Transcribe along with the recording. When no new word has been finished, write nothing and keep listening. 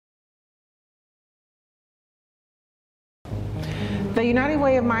The United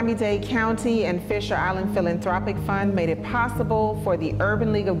Way of Miami-Dade County and Fisher Island Philanthropic Fund made it possible for the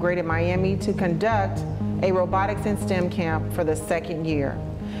Urban League of Greater Miami to conduct a robotics and STEM camp for the second year.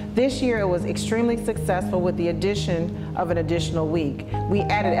 This year it was extremely successful with the addition of an additional week. We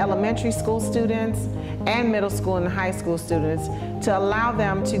added elementary school students and middle school and high school students to allow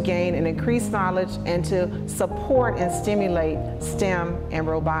them to gain an increased knowledge and to support and stimulate STEM and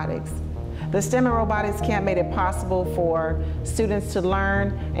robotics. The STEM and robotics camp made it possible for students to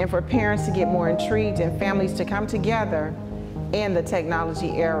learn and for parents to get more intrigued and families to come together in the technology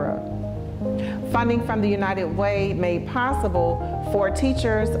era. Funding from the United Way made possible for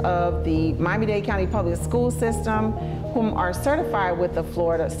teachers of the Miami-Dade County Public School System whom are certified with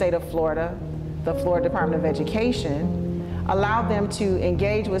the state of Florida, the Florida Department of Education, allowed them to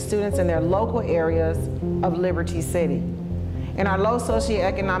engage with students in their local areas of Liberty City. In our low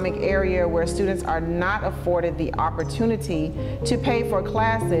socioeconomic area where students are not afforded the opportunity to pay for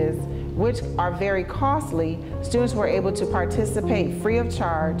classes, which are very costly, students were able to participate free of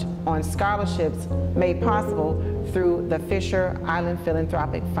charge on scholarships made possible through the Fisher Island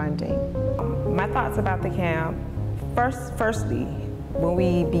Philanthropic Funding. My thoughts about the camp, firstly, when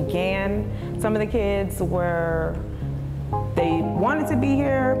we began, some of the kids they wanted to be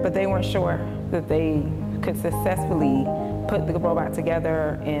here, but they weren't sure that they could successfully put the robot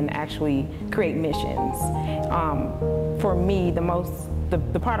together and actually create missions. For me,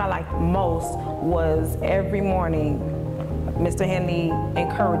 the part I liked most was every morning Mr. Henley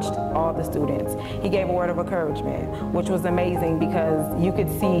encouraged all the students. He gave a word of encouragement, which was amazing because you could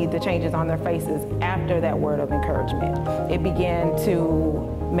see the changes on their faces after that word of encouragement. It began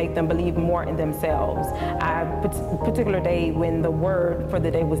to make them believe more in themselves. A particular day when the word for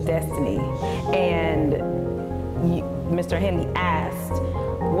the day was destiny, and Mr. Henley asked,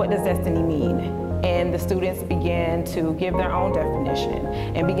 what does destiny mean? And the students began to give their own definition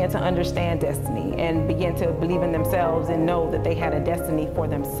and began to understand destiny and began to believe in themselves and know that they had a destiny for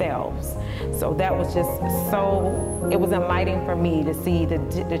themselves. So that was just it was enlightening for me to see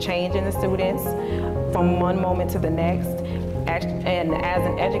the change in the students from one moment to the next. And as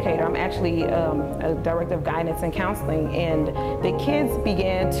an educator, I'm actually a director of guidance and counseling, and the kids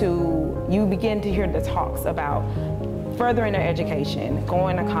you begin to hear the talks about furthering their education,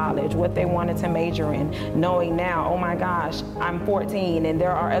 going to college, what they wanted to major in, knowing now, oh my gosh, I'm 14 and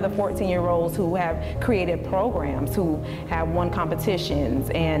there are other 14-year-olds who have created programs, who have won competitions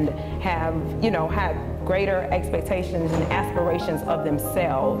and have, had greater expectations and aspirations of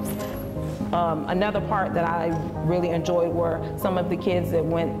themselves. Another part that I really enjoyed were some of the kids that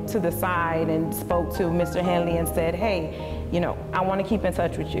went to the side and spoke to Mr. Henley and said, hey, I want to keep in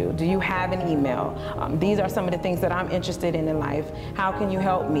touch with you. Do you have an email? These are some of the things that I'm interested in life. How can you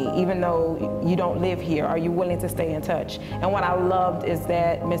help me? Even though you don't live here, are you willing to stay in touch? And what I loved is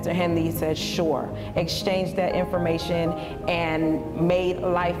that Mr. Henley said, sure, exchanged that information and made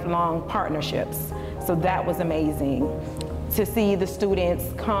lifelong partnerships. So that was amazing. To see the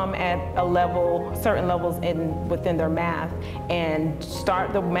students come at certain levels within their math and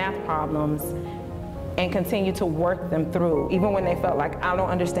start the math problems and continue to work them through. Even when they felt like, I don't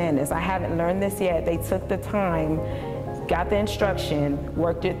understand this, I haven't learned this yet, they took the time, got the instruction,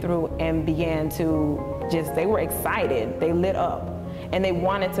 worked it through, and began to they were excited, they lit up, and they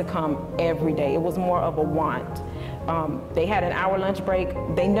wanted to come every day. It was more of a want. They had an hour lunch break.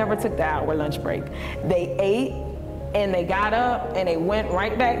 They never took the hour lunch break. They ate, and they got up and they went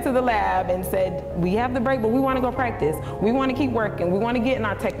right back to the lab and said, we have the break, but we want to go practice. We want to keep working. We want to get in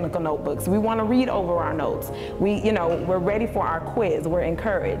our technical notebooks. We want to read over our notes. We're ready for our quiz. We're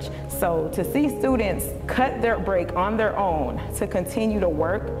encouraged. So to see students cut their break on their own to continue to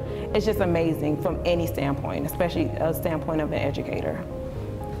work, it's just amazing from any standpoint, especially a standpoint of an educator.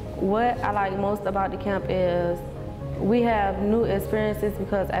 What I like most about the camp is we have new experiences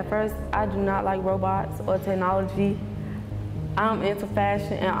because at first I do not like robots or technology. I'm into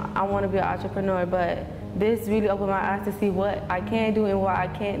fashion and I want to be an entrepreneur, but this really opened my eyes to see what I can do and what I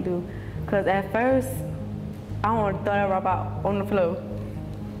can't do. Because at first, I want to throw that robot on the floor.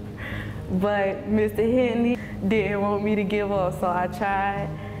 But Mr. Henley didn't want me to give up, so I tried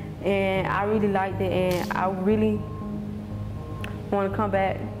and I really liked it, and I really want to come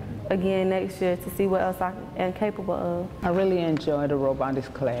back again next year to see what else I am capable of. I really enjoyed the robotics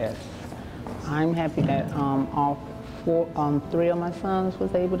class. I'm happy that three of my sons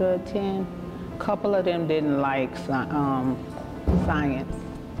was able to attend. A couple of them didn't like science.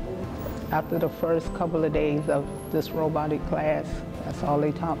 After the first couple of days of this robotic class, that's all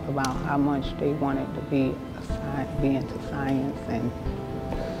they talked about, how much they wanted to be into science. And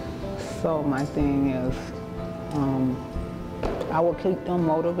so my thing is, I will keep them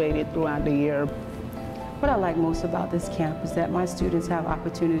motivated throughout the year. What I like most about this camp is that my students have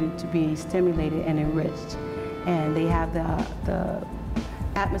opportunity to be stimulated and enriched, and they have the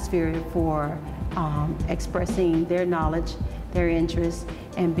atmosphere for expressing their knowledge, their interests,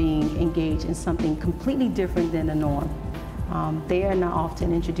 and being engaged in something completely different than the norm. They are not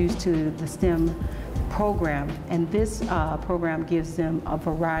often introduced to the STEM program, and this program gives them a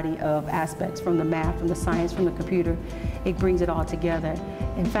variety of aspects, from the math, from the science, from the computer. It brings it all together.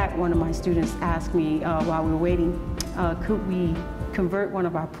 In fact, one of my students asked me while we were waiting, could we convert one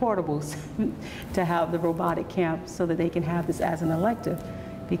of our portables to have the robotic camp so that they can have this as an elective,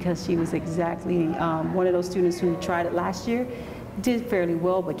 because she was exactly one of those students who tried it last year, did fairly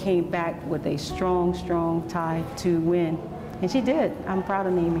well, but came back with a strong, strong tie to win. And she did. I'm proud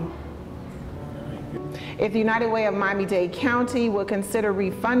of Amy. If the United Way of Miami-Dade County will consider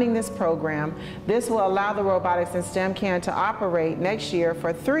refunding this program, this will allow the Robotics and STEM camp to operate next year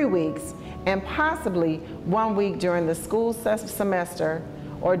for 3 weeks and possibly 1 week during the school semester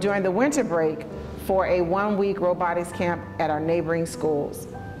or during the winter break for a 1-week robotics camp at our neighboring schools.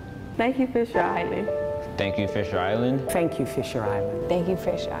 Thank you, Fisher Island. Thank you, Fisher Island. Thank you, Fisher Island. Thank you,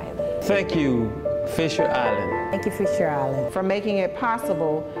 Fisher Island. Thank you, Fisher Island. Thank you, Fisher Island. For making it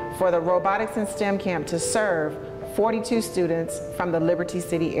possible for the Robotics and STEM camp to serve 42 students from the Liberty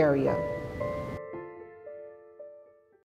City area.